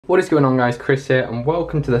What is going on, guys? Chris here, and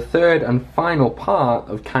welcome to the third and final part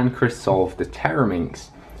of CanChrisSolve the Teraminx.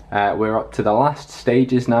 We're up to the last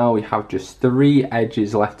stages now. We have just 3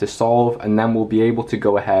 edges left to solve, and then we'll be able to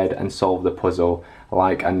go ahead and solve the puzzle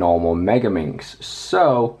like a normal Megaminx.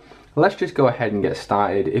 So let's just go ahead and get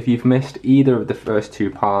started. If you've missed either of the first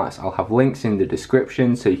 2 parts, I'll have links in the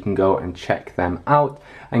description so you can go and check them out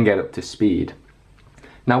and get up to speed.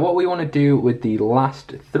 Now, what we want to do with the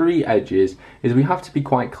last 3 edges is we have to be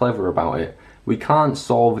quite clever about it. We can't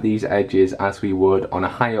solve these edges as we would on a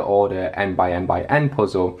higher order n by n by n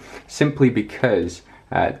puzzle, simply because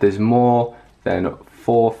there's more than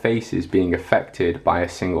 4 faces being affected by a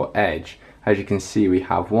single edge. As you can see, we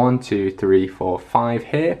have 1, 2, 3, 4, 5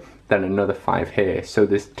 here, then another 5 here. So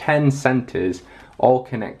there's 10 centers all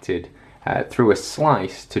connected through a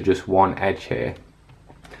slice to just one edge here.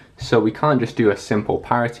 So we can't just do a simple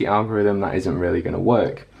parity algorithm. That isn't really going to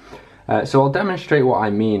work. So I'll demonstrate what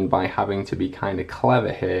I mean by having to be kind of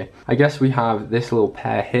clever here. I guess we have this little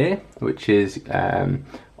pair here, which is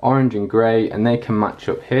orange and grey, and they can match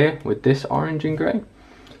up here with this orange and grey.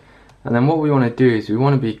 And then what we want to do is we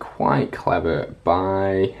want to be quite clever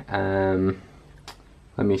by,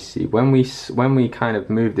 let me see, when we kind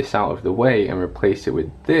of move this out of the way and replace it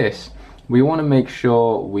with this, we want to make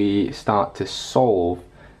sure we start to solve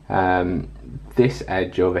this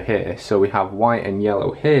edge over here. So we have white and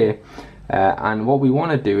yellow here, and what we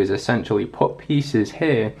want to do is essentially put pieces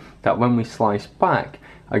here that when we slice back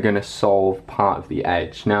are going to solve part of the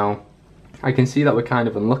edge. Now, I can see that we're kind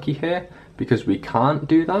of unlucky here because we can't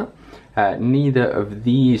do that. Neither of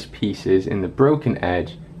these pieces in the broken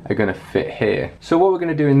edge are going to fit here. So what we're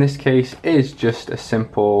going to do in this case is just a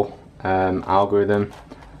simple algorithm,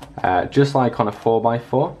 just like on a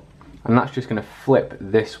 4x4. And that's just going to flip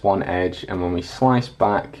this one edge, and when we slice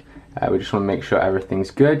back, we just want to make sure everything's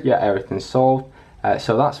good. Yeah, everything's solved.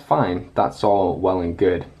 So that's fine. That's all well and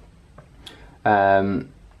good.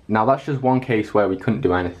 Now that's just one case where we couldn't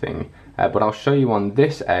do anything, but I'll show you on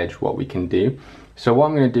this edge what we can do. So what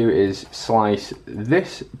I'm going to do is slice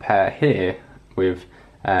this pair here with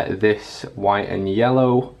this white and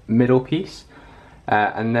yellow middle piece,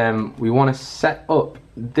 and then we want to set up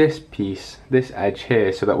this piece, this edge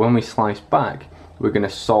here, so that when we slice back, we're going to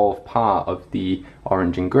solve part of the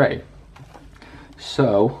orange and grey.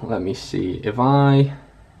 So let me see, if I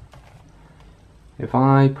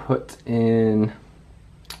put in,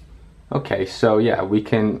 okay, so yeah, we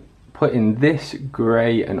can put in this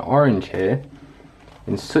grey and orange here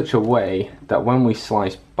in such a way that when we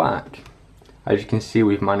slice back, as you can see,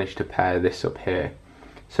 we've managed to pair this up here.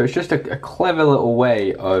 So it's just a clever little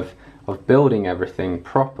way of building everything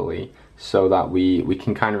properly so that we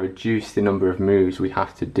can kind of reduce the number of moves we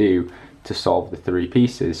have to do to solve the 3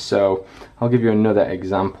 pieces. So I'll give you another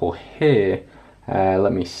example here.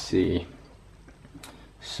 Let me see.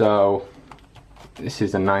 So this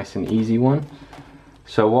is a nice and easy one.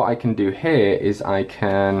 So what I can do here is I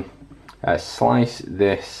can slice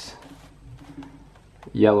this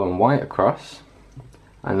yellow and white across,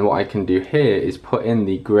 and what I can do here is put in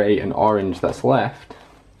the grey and orange that's left,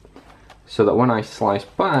 so that when I slice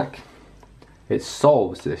back, it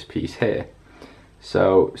solves this piece here.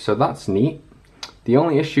 So that's neat. The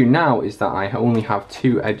only issue now is that I only have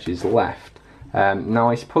 2 edges left. Now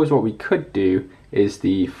I suppose what we could do is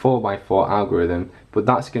the 4x4 algorithm, but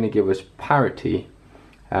that's going to give us parity.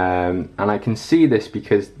 And I can see this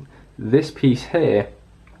because this piece here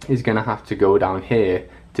is going to have to go down here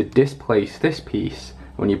to displace this piece.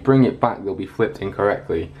 When you bring it back, they'll be flipped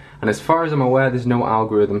incorrectly. And as far as I'm aware, there's no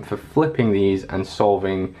algorithm for flipping these and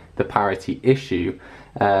solving the parity issue.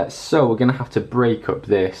 So we're going to have to break up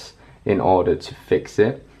this in order to fix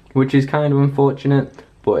it, which is kind of unfortunate,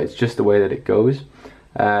 but it's just the way that it goes.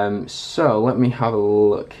 So let me have a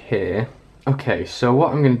look here. Okay, so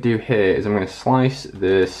what I'm going to do here is I'm going to slice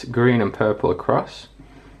this green and purple across,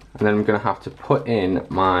 and then I'm going to have to put in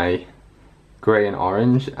my grey and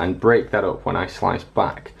orange and break that up when I slice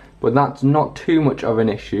back. But that's not too much of an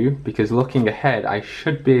issue, because looking ahead, I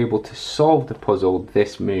should be able to solve the puzzle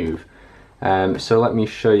this move. So let me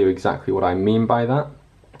show you exactly what I mean by that.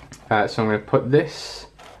 So I'm going to put this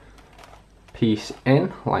piece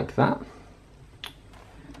in like that.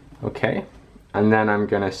 Okay, and then I'm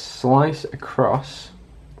going to slice across,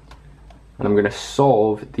 and I'm going to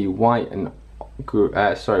solve the white and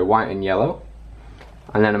yellow,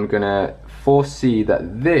 and then I'm going to foresee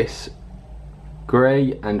that this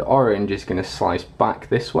grey and orange is going to slice back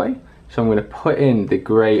this way. So I'm going to put in the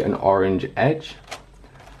grey and orange edge,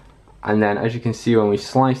 and then as you can see, when we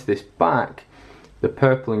slice this back, the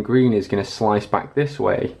purple and green is going to slice back this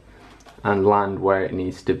way and land where it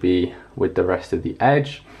needs to be with the rest of the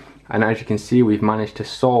edge. and as you can see, we've managed to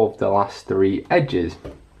solve the last 3 edges.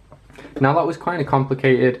 Now that was kind of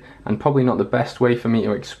complicated and probably not the best way for me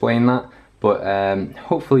to explain that, but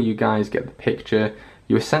hopefully you guys get the picture.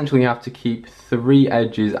 You essentially have to keep 3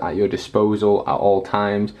 edges at your disposal at all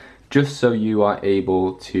times, just so you are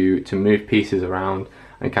able to move pieces around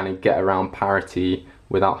and kind of get around parity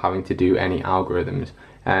without having to do any algorithms.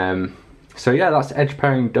 So yeah, that's edge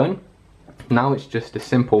pairing done. Now it's just a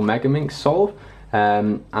simple Megaminx solve,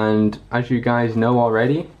 and as you guys know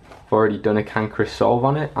already, I've already done a CanChrisSolve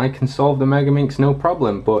on it. I can solve the Megaminx no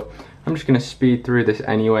problem, but I'm just going to speed through this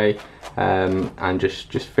anyway, and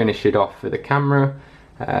just finish it off for the camera.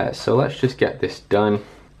 So let's just get this done.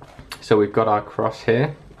 So we've got our cross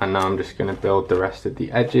here, and now I'm just going to build the rest of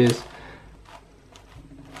the edges.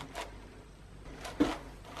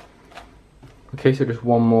 Okay, so just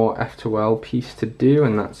one more F2L piece to do,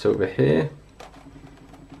 and that's over here.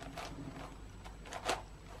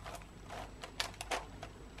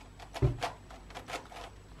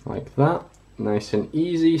 Like that, nice and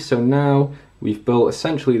easy. So now we've built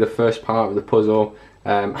essentially the first part of the puzzle,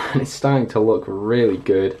 and it's starting to look really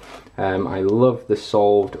good. I love the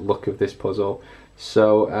solved look of this puzzle.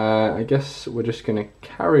 So I guess we're just going to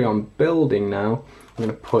carry on building now. I'm going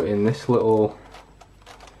to put in this little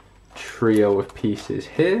trio of pieces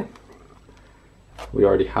here. We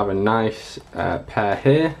already have a nice pair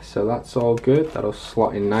here, so that's all good. That'll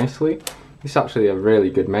slot in nicely. It's actually a really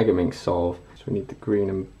good Megaminx solve. So we need the green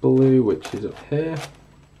and blue, which is up here.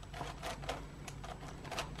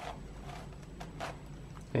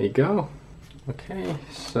 There you go. Okay,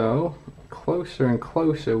 so closer and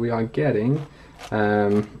closer we are getting.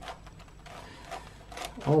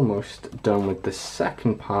 Almost done with the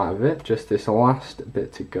second part of it, just this last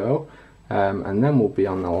bit to go, and then we'll be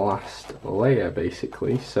on the last layer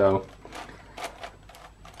basically. So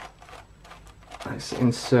let's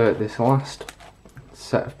insert this last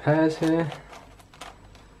set of pairs here.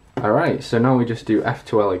 Alright, so now we just do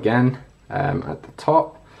F2L again at the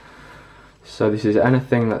top. So this is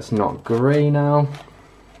anything that's not grey now.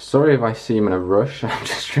 Sorry if I seem in a rush, I'm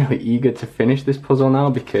just really eager to finish this puzzle now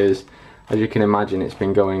because, as you can imagine, it's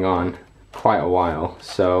been going on quite a while.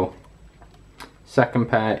 So second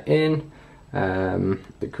pair in,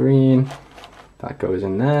 the green, that goes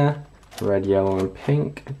in there, red, yellow and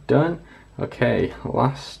pink, done. Okay,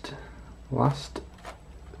 last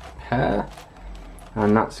pair,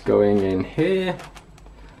 and that's going in here.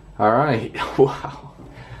 Alright, wow.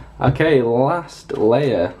 Okay, last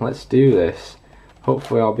layer, let's do this.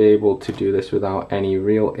 Hopefully I'll be able to do this without any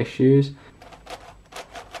real issues.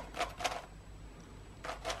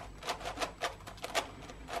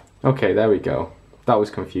 Okay, there we go. That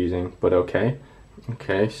was confusing, but okay.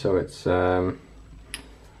 Okay, so it's, how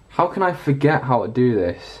can I forget how to do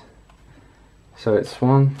this? So it's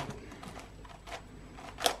one,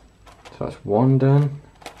 so that's one done.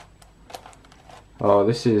 Oh,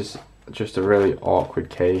 this is just a really awkward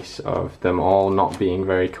case of them all not being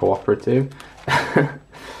very cooperative.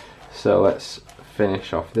 So let's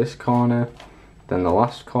finish off this corner, then the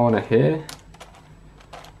last corner here.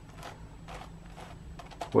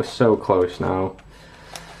 We're so close now.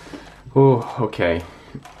 Oh, okay.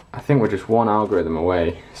 I think we're just one algorithm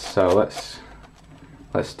away, so let's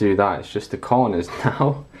do that. It's just the corners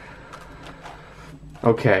now.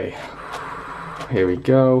 Okay, here we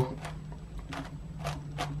go.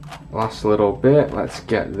 Last little bit, let's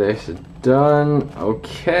get this done.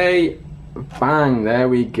 Okay, bang, there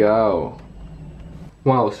we go.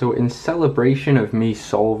 Wow, so in celebration of me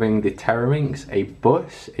solving the Teraminx, a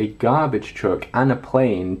bus, a garbage truck and a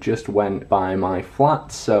plane just went by my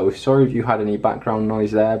flat. So sorry if you had any background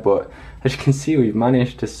noise there, but as you can see, we've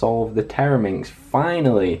managed to solve the Teraminx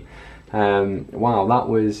finally. Wow, that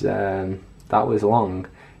was long.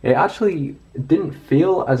 It actually didn't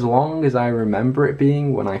feel as long as I remember it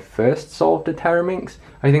being when I first solved the Teraminx.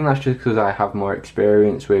 I think that's just because I have more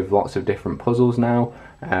experience with lots of different puzzles now,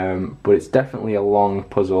 but it's definitely a long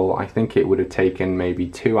puzzle. I think it would have taken maybe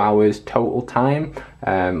 2 hours total time,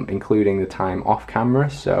 including the time off camera.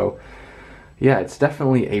 So yeah, it's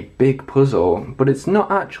definitely a big puzzle, but it's not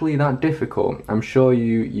actually that difficult. I'm sure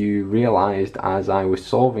you realized as I was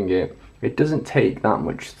solving it. It doesn't take that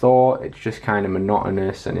much thought, it's just kind of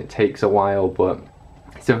monotonous and it takes a while, but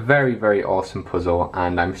it's a very, very awesome puzzle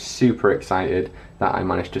and I'm super excited that I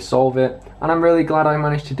managed to solve it, and I'm really glad I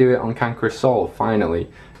managed to do it on CanChrisSolve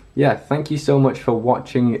finally. Yeah, thank you so much for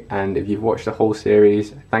watching, and if you've watched the whole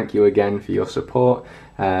series, thank you again for your support.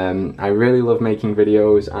 I really love making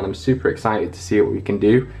videos and I'm super excited to see what we can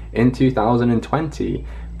do in 2020.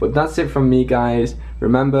 But that's it from me, guys.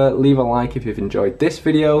 Remember, leave a like if you've enjoyed this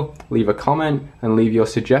video, leave a comment, and leave your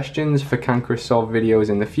suggestions for CanChrisSolve videos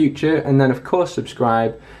in the future, and then of course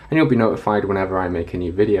subscribe, and you'll be notified whenever I make a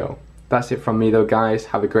new video. That's it from me though, guys.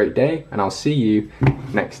 Have a great day, and I'll see you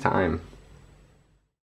next time.